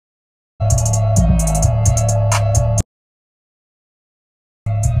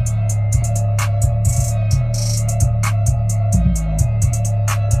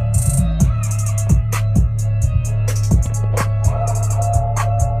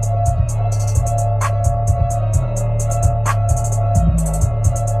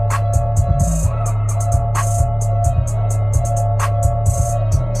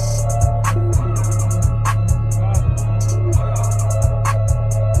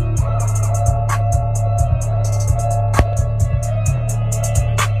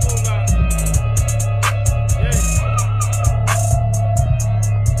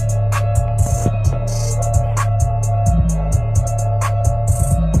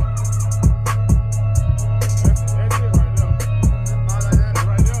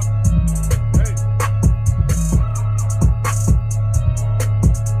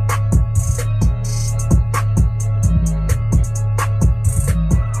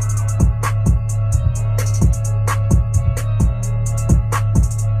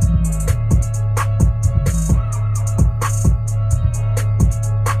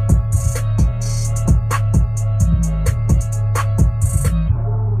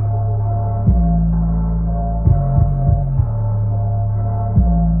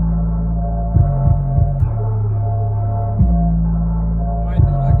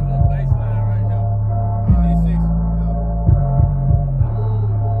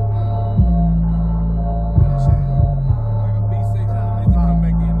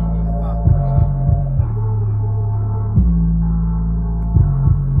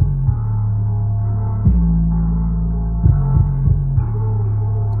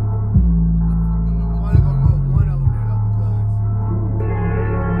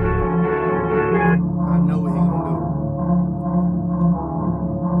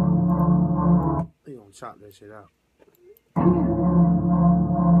that shit out.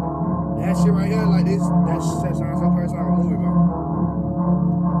 That shit right here, like this, that shit sounds so crazy like a movie, bro.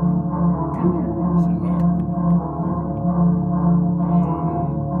 Shit hard.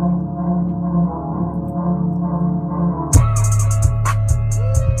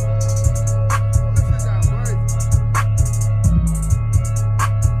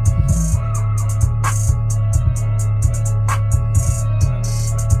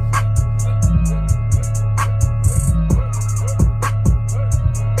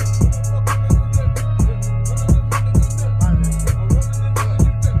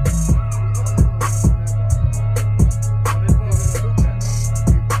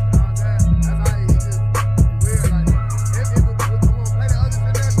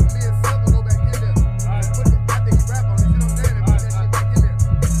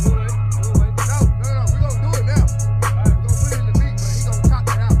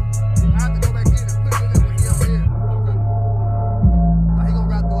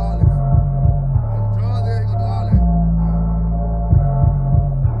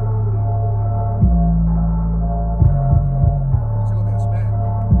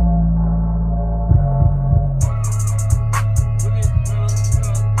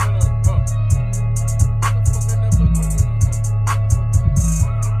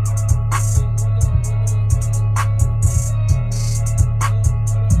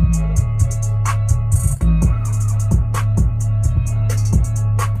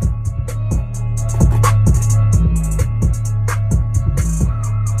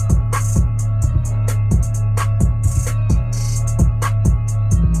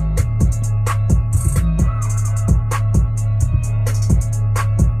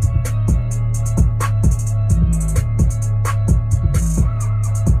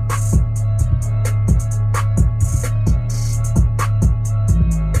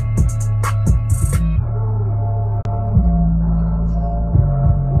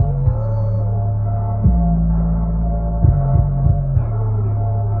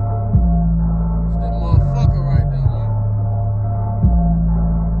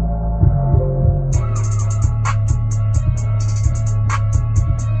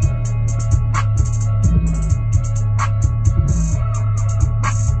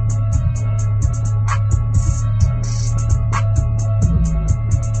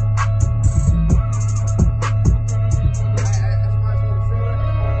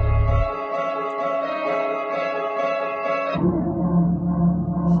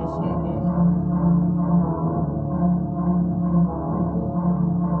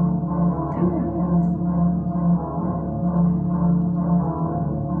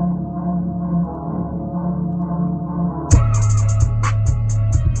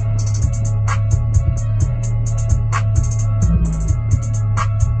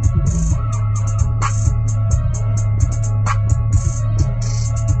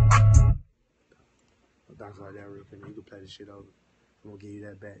 You can play the shit over. I'm gonna give you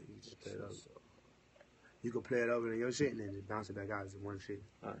that back. You just play it over. You can play it over in your shit and then just bounce it back out as one shit.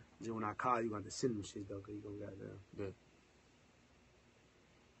 Alright. Then when I call you, gonna have to send them shit though, cause you gonna got there. Yeah.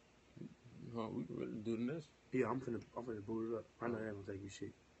 We can really do the next. Yeah, I'm finna boot it up. I know that gonna take you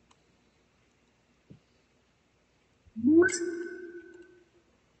shit.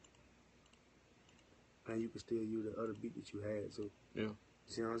 And you can still use the other beat that you had, so. Yeah.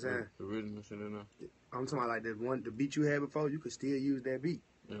 See what I'm saying? The original shit in there. I'm talking about like the beat you had before, you could still use that beat.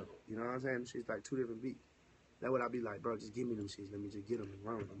 Yeah. You know what I'm saying? Shit's like two different beats. That's what I be like, bro, just give me them shits. Let me just get them and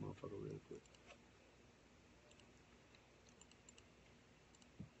run with them motherfucker real quick.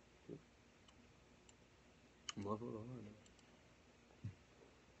 Motherfucker, hard.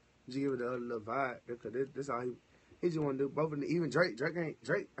 Just give it the other little vibe. Because this all he just want to do. Both of them. Even Drake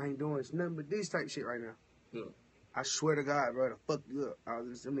ain't doing nothing but this type shit right now. Yeah. I swear to God, bro, to fuck you up.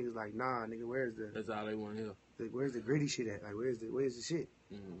 Them niggas like, nah, nigga, where's the... That's all they want to hear. Where's the gritty shit at? Like, where's the shit?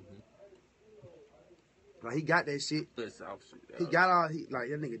 Mm-hmm. Like, he got that shit. That's off shit. He got all... Like,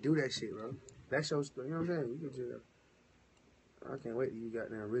 that nigga do that shit, bro. That shows... You know what I'm saying? You can just... I can't wait till you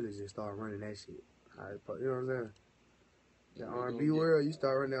goddamn really just start running that shit. All right, you know what I'm saying? The R&B world, you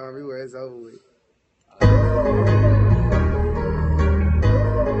start running the R&B world, it's over with.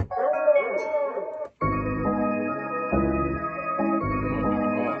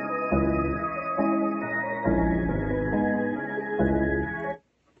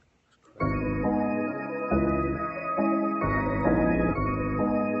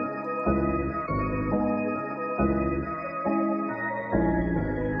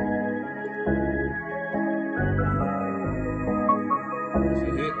 It's a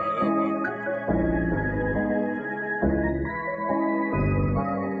hit right there, bro.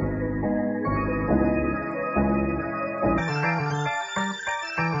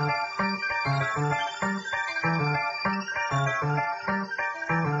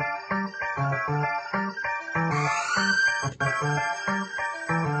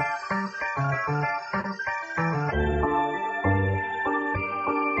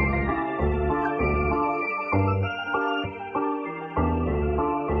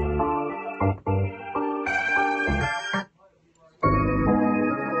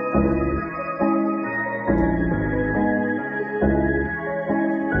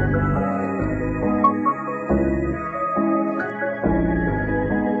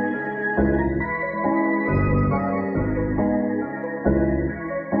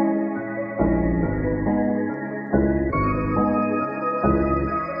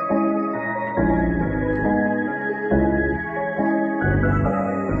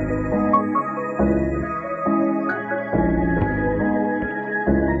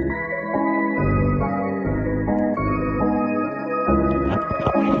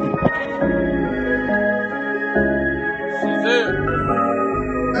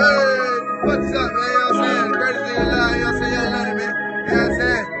 What's up, man? You know what I'm saying? The greatest thing alive, you know what I'm saying? Young London, man. You know what I'm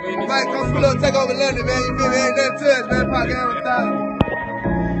saying? Mike, come pull up, take over London, man. You feel me? Ain't nothing to us, man. Pocket on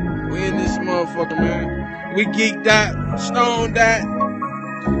 $1,000. We in this motherfucker, man. We geeked out, stoned out.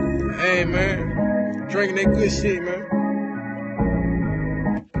 Hey, man. Drinking that good shit, man.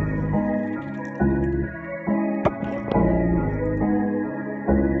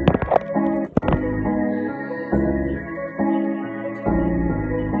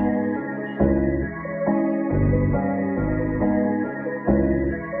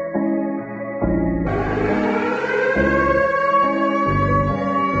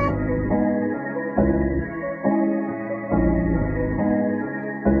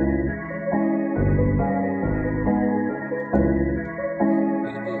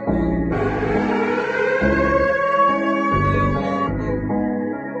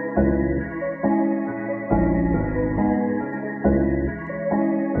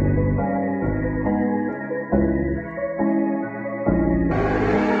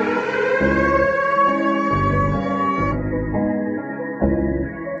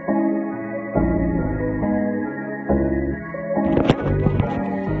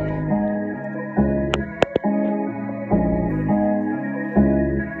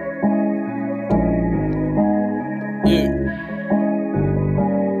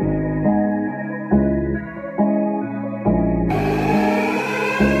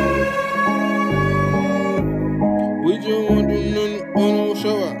 We just won't do nothing on no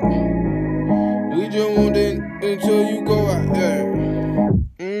show out. We just want it until you go out. Yeah.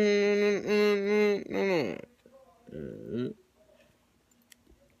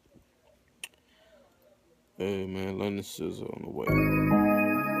 Hey man, London Scissor on the way.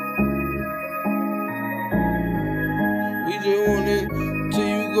 We just want it till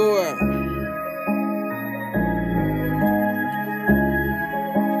you go out.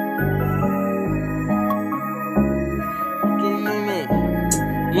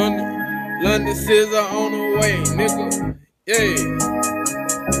 London Scissor on the way, nigga. Yeah.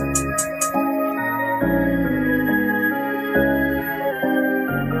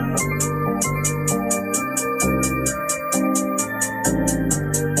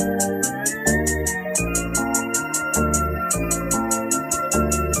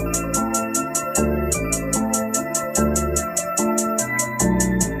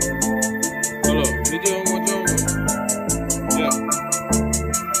 Hold up, we doing what you want. Yeah.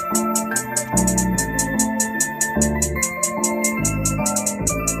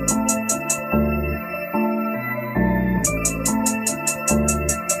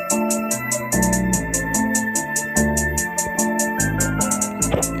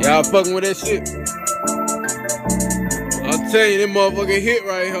 Y'all fucking with that shit. I'll tell you, that motherfucking hit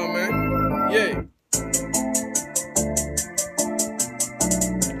right here, man. Yeah.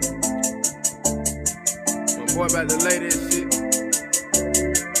 My boy about to lay that shit.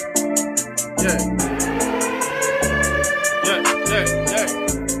 Yeah.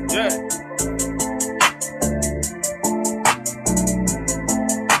 Yeah.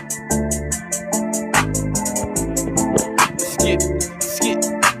 Skit.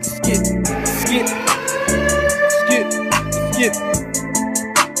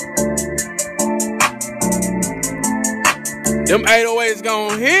 Them 808s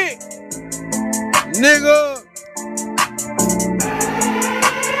gon' hit, nigga.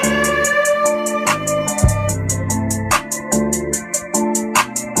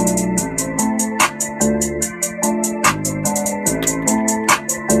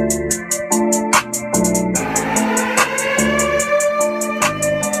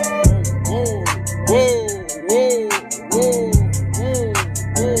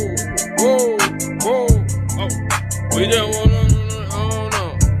 Whoa.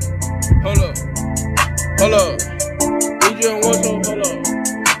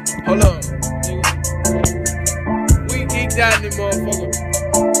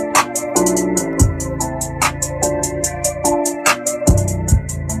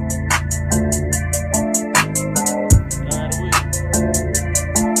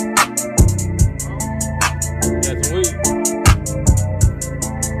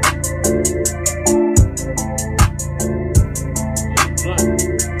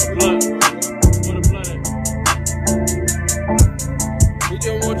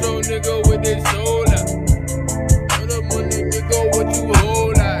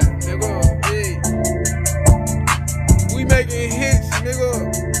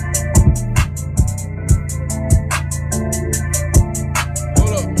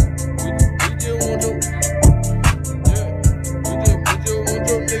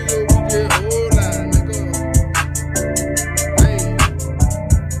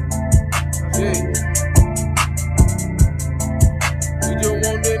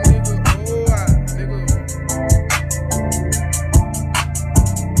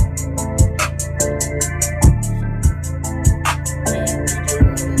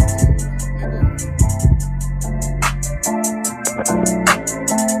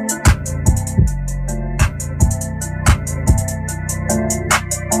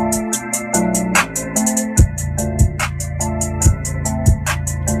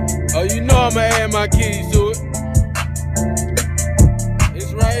 and my keys to it.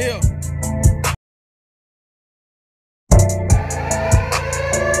 It's right here.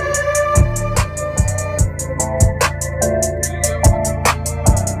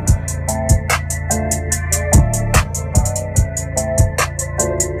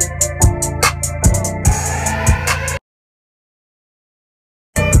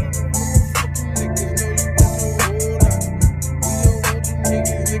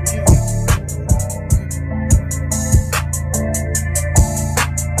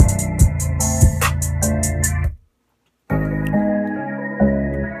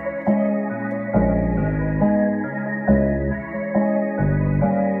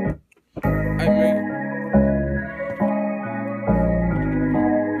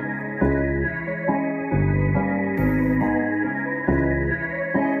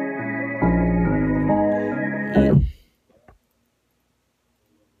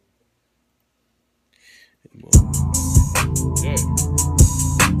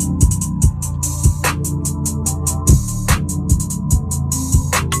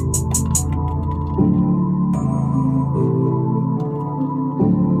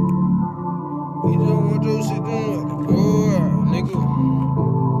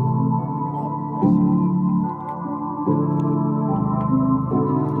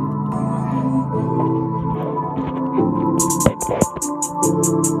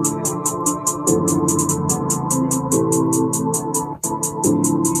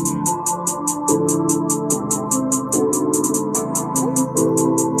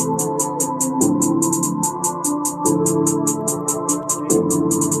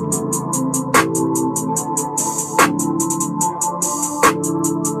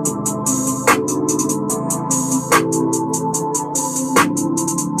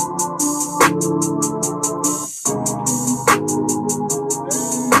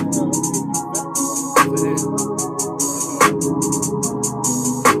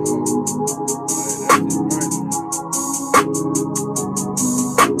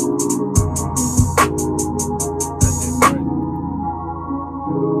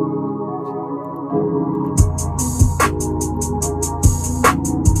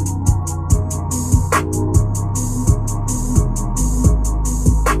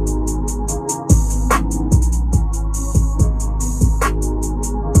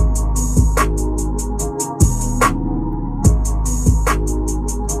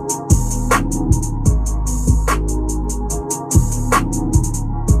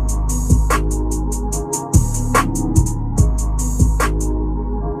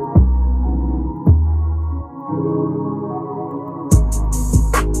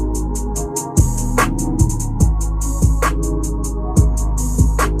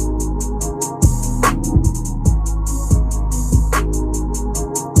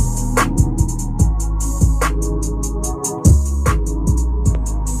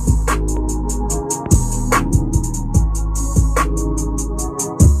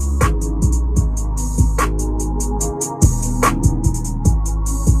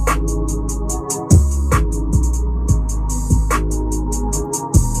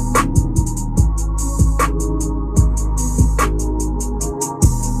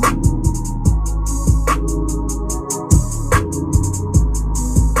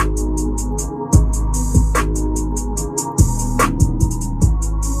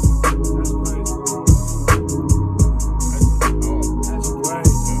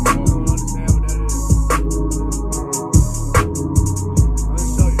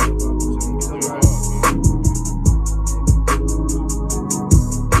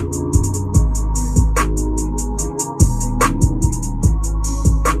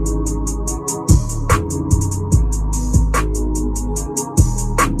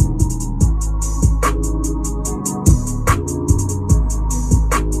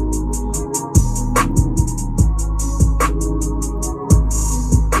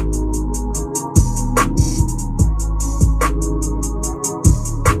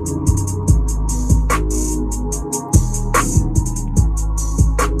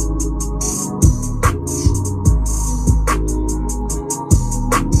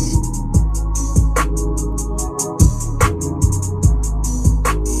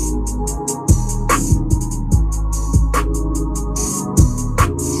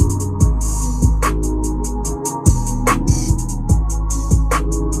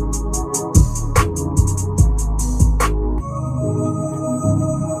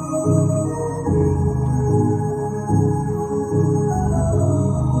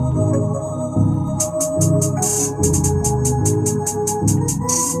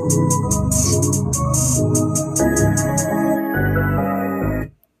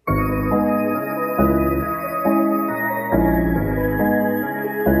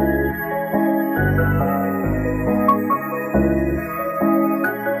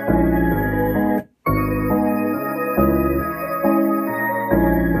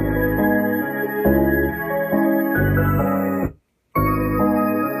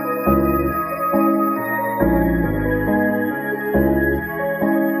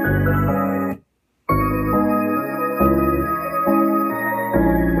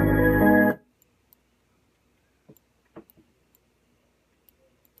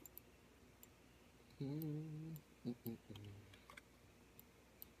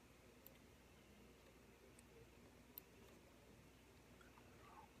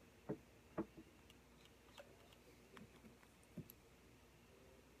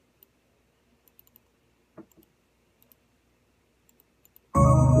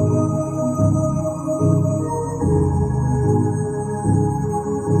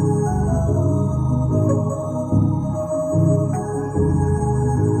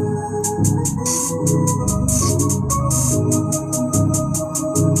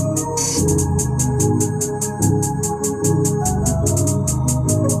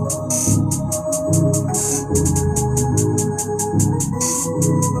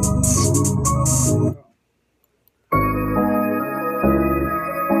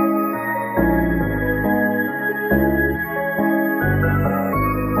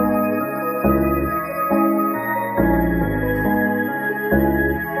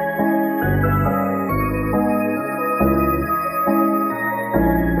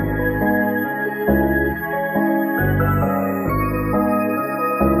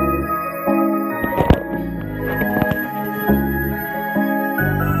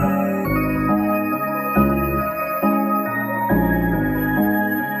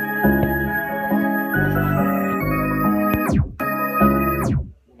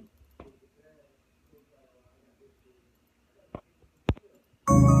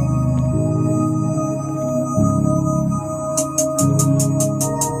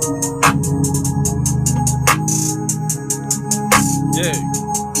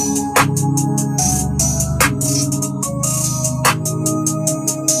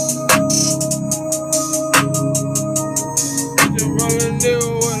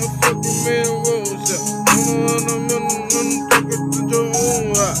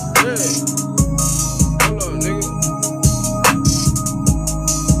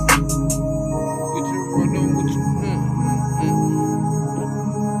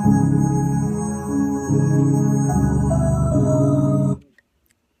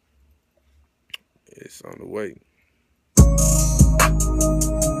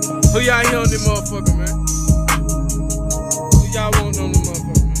 Who y'all hear on this motherfucker, man? Who y'all want on this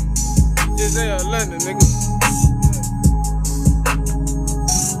motherfucker, man? This is London, nigga.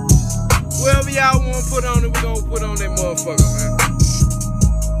 Whoever y'all want to put on it, we gonna put on that motherfucker, man.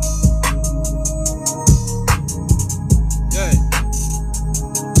 Yeah.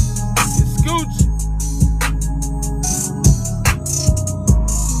 It's Scooch.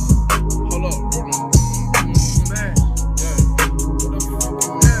 Hold up. Man. Yeah.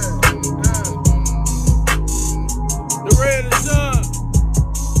 The red is done.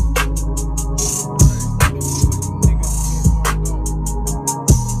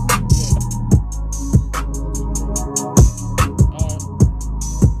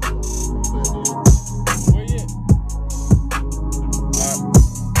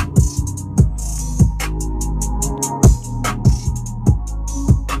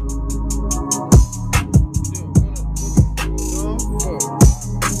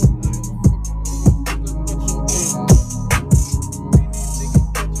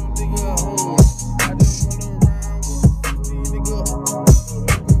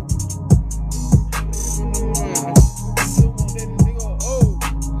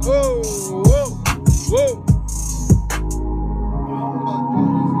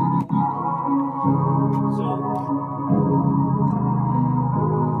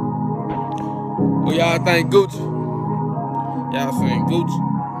 Who y'all think Gucci? Y'all saying Gucci?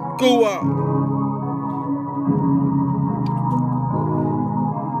 Go out.